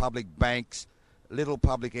no public banks, little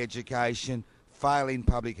public education, failing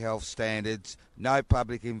public health standards, no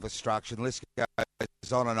public infrastructure, the list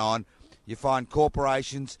goes on, you find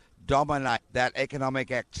corporations dominate that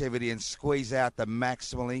economic activity and squeeze out the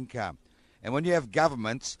maximal income. And when you have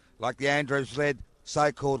governments, like the Andrews-led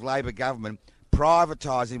so-called Labor government,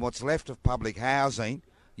 privatising what's left of public housing,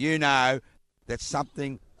 you know that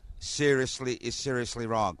something is seriously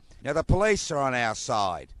wrong. Now, the police are on our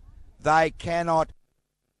side. They cannot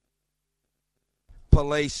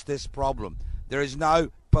police this problem. There is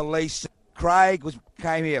no police. Craig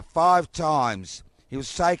came here 5 times. He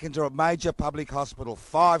was taken to a major public hospital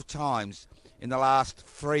 5 times in the last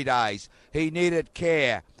 3 days. He needed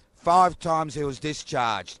care. 5 times he was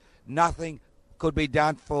discharged. Nothing could be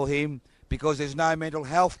done for him because there's no mental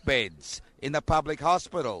health beds in the public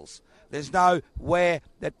hospitals. There's nowhere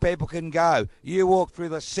that people can go. You walk through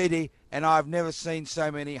the city, and I've never seen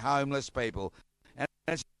so many homeless people. And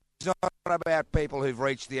it's not about people who've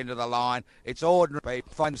reached the end of the line. It's ordinary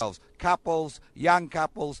people, find themselves. Couples, young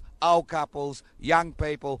couples, old couples, young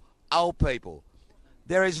people, old people.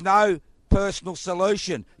 There is no personal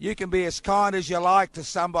solution. You can be as kind as you like to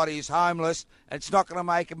somebody who's homeless. It's not going to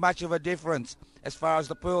make much of a difference as far as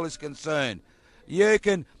the pool is concerned. You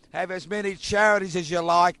can have as many charities as you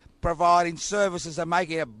like, providing services and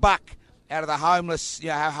making a buck out of the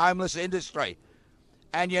homeless industry,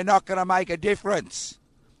 and you're not going to make a difference.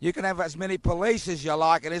 You can have as many police as you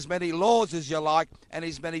like, and as many laws as you like, and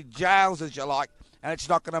as many jails as you like, and it's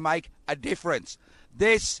not going to make a difference.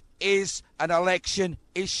 This is an election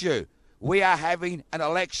issue. We are having an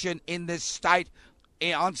election in this state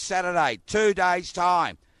on Saturday, 2 days'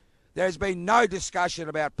 time. There's been no discussion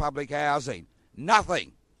about public housing.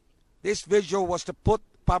 Nothing. This visual was to put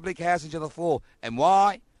public housing to the fore. And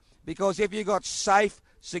why? Because if you've got safe,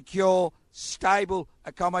 secure, stable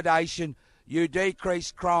accommodation, you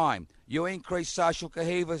decrease crime, you increase social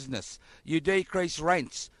cohesiveness, you decrease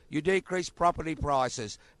rents, you decrease property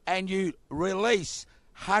prices, and you release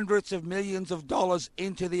hundreds of millions of dollars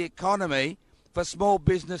into the economy for small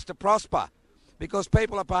business to prosper. Because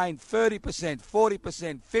people are paying 30%,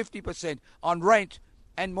 40%, 50% on rent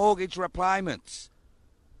and mortgage repayments.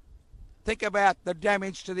 Think about the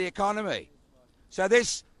damage to the economy. So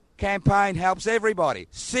this campaign helps everybody.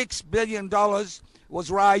 $6 billion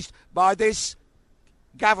was raised by this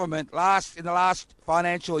government in the last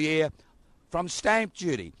financial year from stamp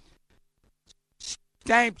duty.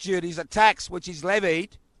 Stamp duty is a tax which is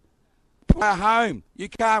levied a home. You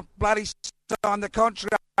can't bloody sign the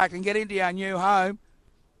contract and get into your new home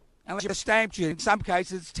unless you're stamped you. In some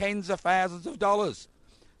cases, tens of thousands of dollars.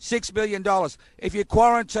 $6 billion. If you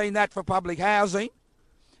quarantine that for public housing,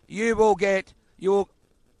 you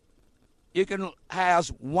can house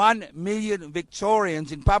 1 million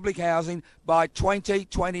Victorians in public housing by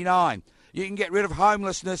 2029. You can get rid of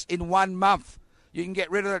homelessness in 1 month. You can get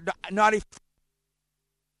rid of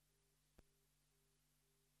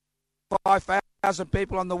 95,000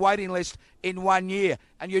 people on the waiting list in 1 year.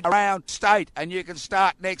 And you're around state, and you can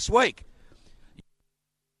start next week.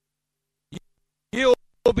 You'll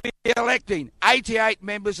be electing 88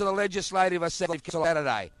 members of the Legislative Assembly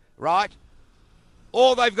Saturday, right?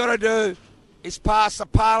 All they've got to do is pass a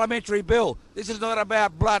parliamentary bill. This is not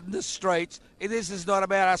about blood in the streets. This is not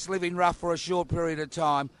about us living rough for a short period of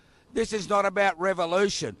time. This is not about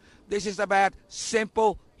revolution. This is about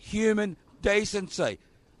simple human decency.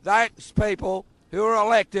 Those people who are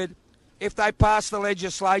elected, if they pass the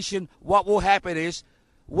legislation, what will happen is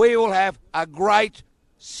we will have a great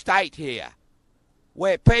state here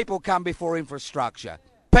where people come before infrastructure,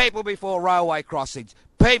 people before railway crossings,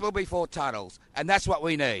 people before tunnels, and that's what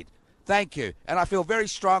we need. Thank you. And I feel very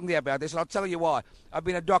strongly about this, and I'll tell you why. I've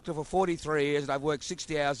been a doctor for 43 years, and I've worked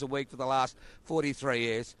 60 hours a week for the last 43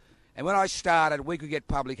 years. And when I started, we could get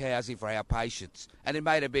public housing for our patients, and it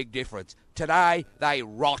made a big difference. Today, they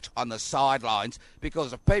rot on the sidelines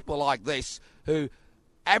because of people like this who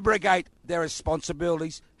abrogate their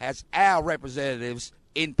responsibilities as our representatives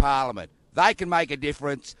in Parliament. They can make a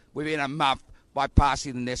difference within a month by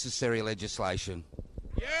passing the necessary legislation.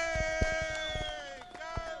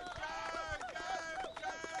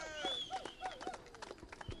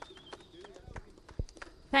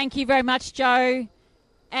 Thank you very much, Joe.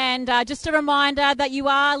 And just a reminder that you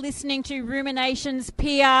are listening to Rumination's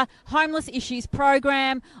Peer Homeless Issues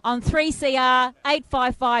program on 3CR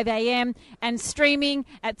 855 AM and streaming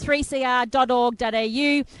at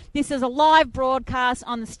 3cr.org.au. This is a live broadcast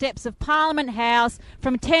on the steps of Parliament House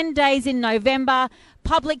from 10 days in November,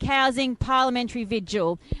 Public Housing Parliamentary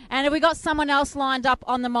Vigil. And have we got someone else lined up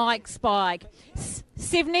on the mic, Spike?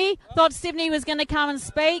 Sivney? Thought Sivney was going to come and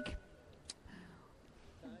speak.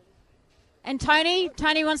 And Tony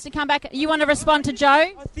wants to come back. You want to respond to Joe?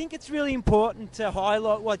 I think it's really important to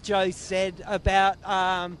highlight what Joe said about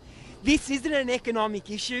this isn't an economic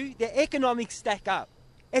issue. The economics stack up.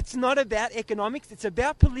 It's not about economics. It's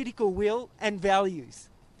about political will and values.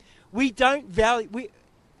 We don't value...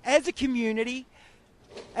 as a community,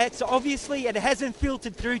 it's obviously it hasn't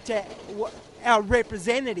filtered through to our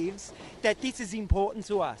representatives that this is important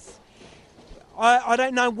to us. I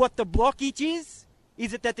don't know what the blockage is.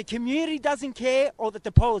 Is it that the community doesn't care or that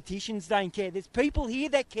the politicians don't care? There's people here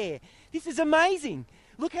that care. This is amazing.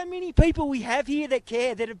 Look how many people we have here that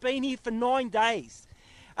care, that have been here for 9 days.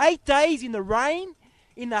 8 days in the rain,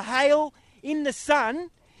 in the hail, in the sun,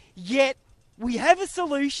 yet we have a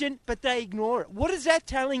solution, but they ignore it. What is that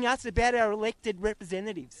telling us about our elected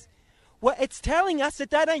representatives? Well, it's telling us that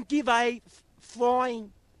they don't give a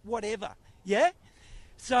flying whatever, yeah?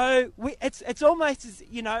 So it's almost as,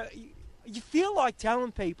 you feel like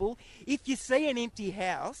telling people, if you see an empty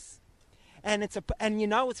house and it's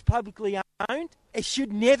publicly owned, it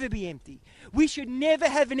should never be empty. We should never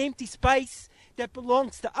have an empty space that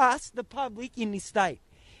belongs to us, the public, in this state.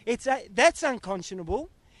 That's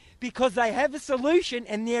unconscionable because they have a solution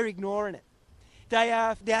and they're ignoring it.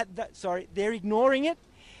 They're ignoring it,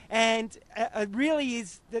 and it really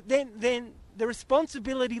is that then the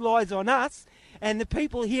responsibility lies on us. And the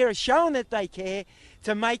people here are showing that they care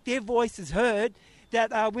to make their voices heard,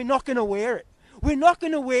 that we're not going to wear it. We're not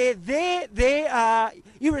going to wear their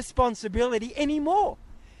irresponsibility anymore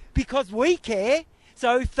because we care.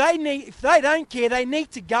 So if they don't care, they need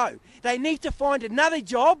to go. They need to find another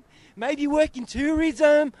job, maybe work in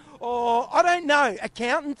tourism or, I don't know,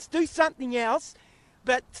 accountants, do something else.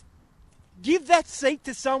 But give that seat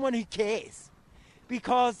to someone who cares.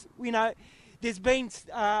 Because, there's been...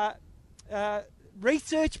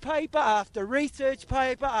 research paper after research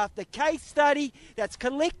paper after case study that's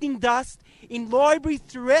collecting dust in libraries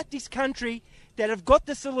throughout this country that have got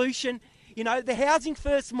the solution. The Housing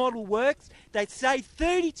First model works. They save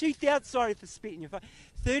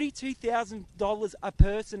 $32,000 a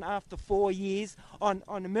person after 4 years on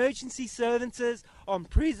emergency services, on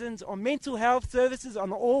prisons, on mental health services,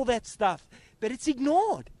 on all that stuff. But it's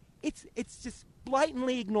ignored. It's just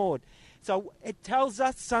blatantly ignored. So it tells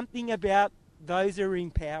us something about those who are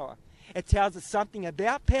in power. It tells us something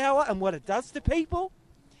about power and what it does to people,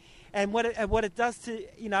 and what it does to,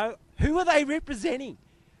 who are they representing?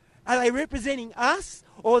 Are they representing us,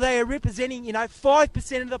 or they are representing,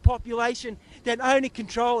 5% of the population that own and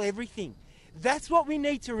control everything? That's what we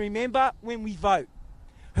need to remember when we vote.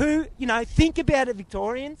 Think about it,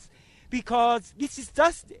 Victorians, because this is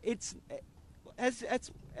it's as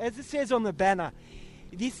it says on the banner,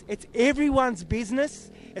 it's everyone's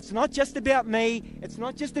business. It's not just about me. It's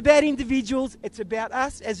not just about individuals. It's about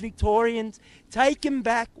us as Victorians taking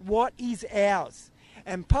back what is ours.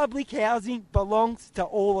 And public housing belongs to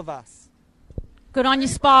all of us. Good on you,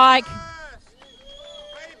 Spike.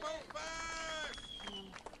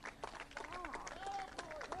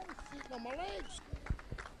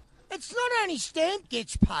 It's not only stamp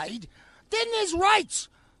gets paid, then there's rates.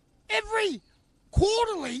 Every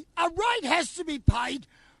quarterly, a rate has to be paid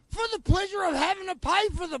for the pleasure of having to pay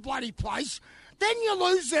for the bloody place. Then you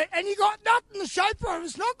lose it and you got nothing to show for it. If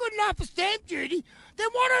it's not good enough for stamp duty, then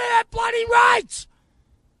what are that bloody rates?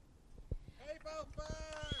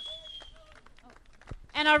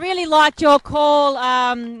 And I really liked your call,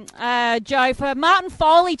 Joe, for Martin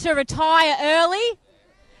Foley to retire early.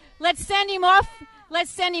 Let's send him off.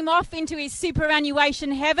 Let's send him off into his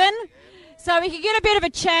superannuation heaven. So we can get a bit of a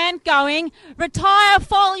chant going. Retire,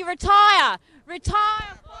 Foley, retire. Retire,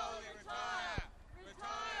 Foley, retire.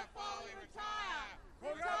 Retire, Foley, retire.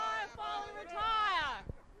 Retire, Foley,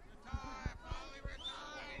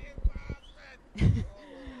 retire.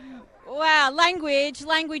 Wow,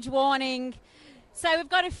 language warning. So we've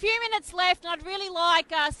got a few minutes left, and I'd really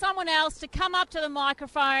like someone else to come up to the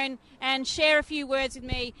microphone and share a few words with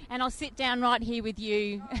me, and I'll sit down right here with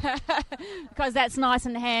you because that's nice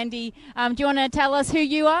and handy. Do you want to tell us who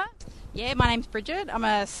you are? Yeah, my name's Bridget. I'm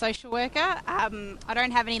a social worker. I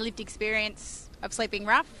don't have any lived experience of sleeping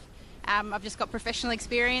rough. I've just got professional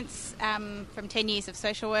experience from 10 years of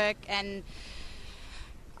social work, and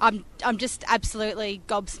I'm just absolutely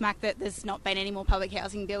gobsmacked that there's not been any more public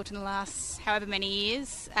housing built in the last however many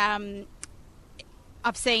years.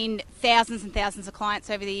 I've seen thousands and thousands of clients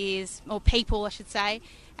over the years, or people I should say,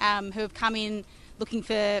 who have come in looking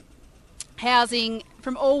for housing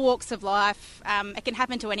from all walks of life. It can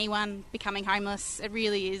happen to anyone becoming homeless. It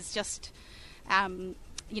really is just, an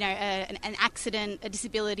accident, a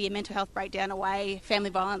disability, a mental health breakdown, away, family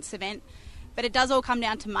violence event. But it does all come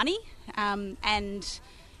down to money and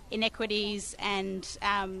inequities, and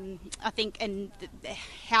I think, and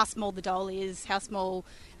how small the dole is, how small.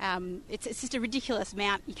 It's just a ridiculous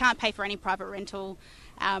amount. You can't pay for any private rental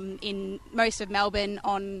in most of Melbourne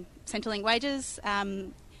on Centrelink wages.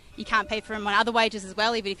 You can't pay for them on other wages as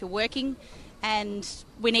well, even if you're working. And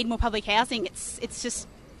we need more public housing. It's just,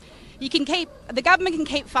 the government can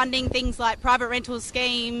keep funding things like private rental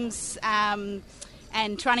schemes,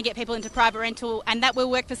 and trying to get people into private rental, and that will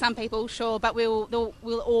work for some people, sure, but we'll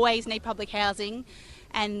always need public housing,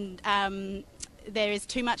 and there is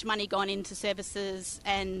too much money gone into services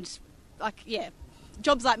and,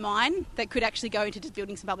 jobs like mine that could actually go into just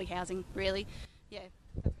building some public housing, really. Yeah.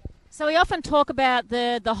 So we often talk about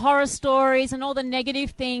the horror stories and all the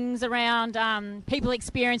negative things around people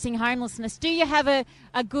experiencing homelessness. Do you have a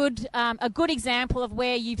good example of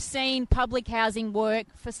where you've seen public housing work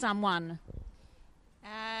for someone?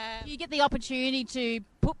 You get the opportunity to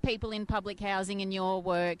put people in public housing in your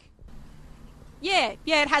work. Yeah,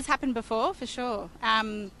 it has happened before, for sure.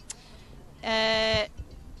 I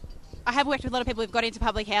have worked with a lot of people who've got into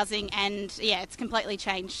public housing, and it's completely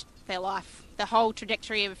changed their life. The whole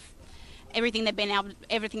trajectory of everything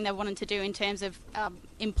everything they wanted to do in terms of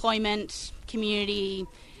employment, community,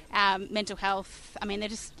 mental health. I mean,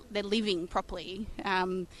 they're living properly.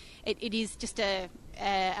 It is just a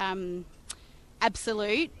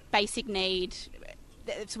absolute basic need.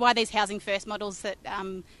 It's why these housing first models that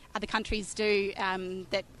other countries do,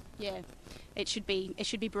 it should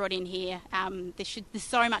be brought in here. There's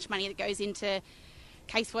so much money that goes into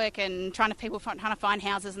casework and trying to find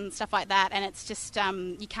houses and stuff like that, and it's just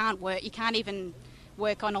you can't even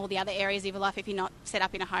work on all the other areas of your life if you're not set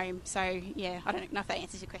up in a home. So I don't know if that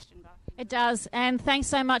answers your question, but it does. And thanks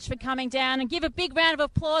so much for coming down, and give a big round of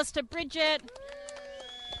applause to Bridget.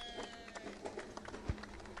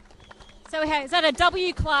 So is that a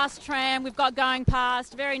W-class tram we've got going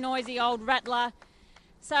past? Very noisy old rattler.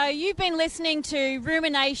 So you've been listening to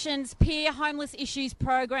Ruminations Peer Homeless Issues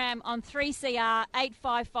program on 3CR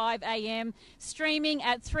 855 AM, streaming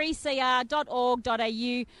at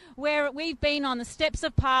 3cr.org.au, where we've been on the steps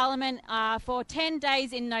of Parliament for 10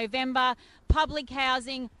 days in November, public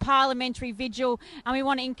housing, parliamentary vigil, and we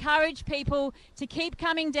want to encourage people to keep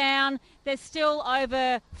coming down. There's still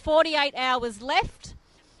over 48 hours left.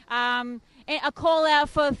 A call out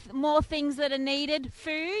for more things that are needed.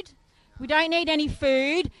 Food. We don't need any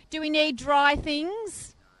food. Do we need dry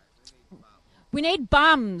things? We need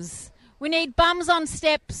bums. We need bums on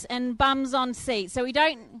steps and bums on seats. So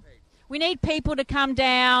we need people to come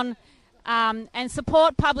down and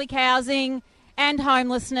support public housing and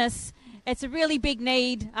homelessness. It's a really big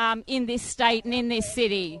need in this state and in this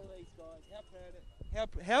city.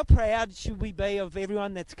 How proud should we be of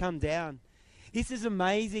everyone that's come down? This is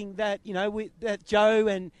amazing that, you know, that Joe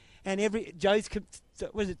and Joe's,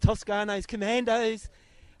 was it Toscano's Commandos,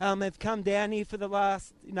 have come down here for the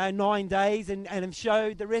last 9 days and have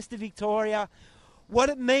showed the rest of Victoria what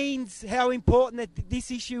it means, how important that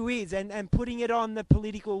this issue is, and putting it on the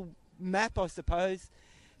political map, I suppose.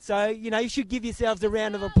 So, you should give yourselves a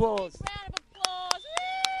round of applause.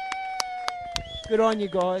 Good on you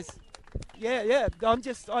guys. Yeah. I'm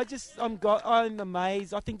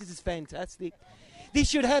amazed. I think this is fantastic. This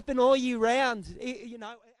should happen all year round.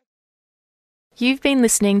 You've been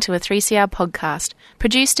listening to a 3CR podcast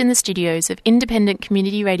produced in the studios of independent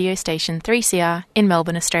community radio station 3CR in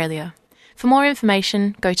Melbourne, Australia. For more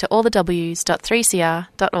information, go to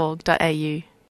allthews.3cr.org.au.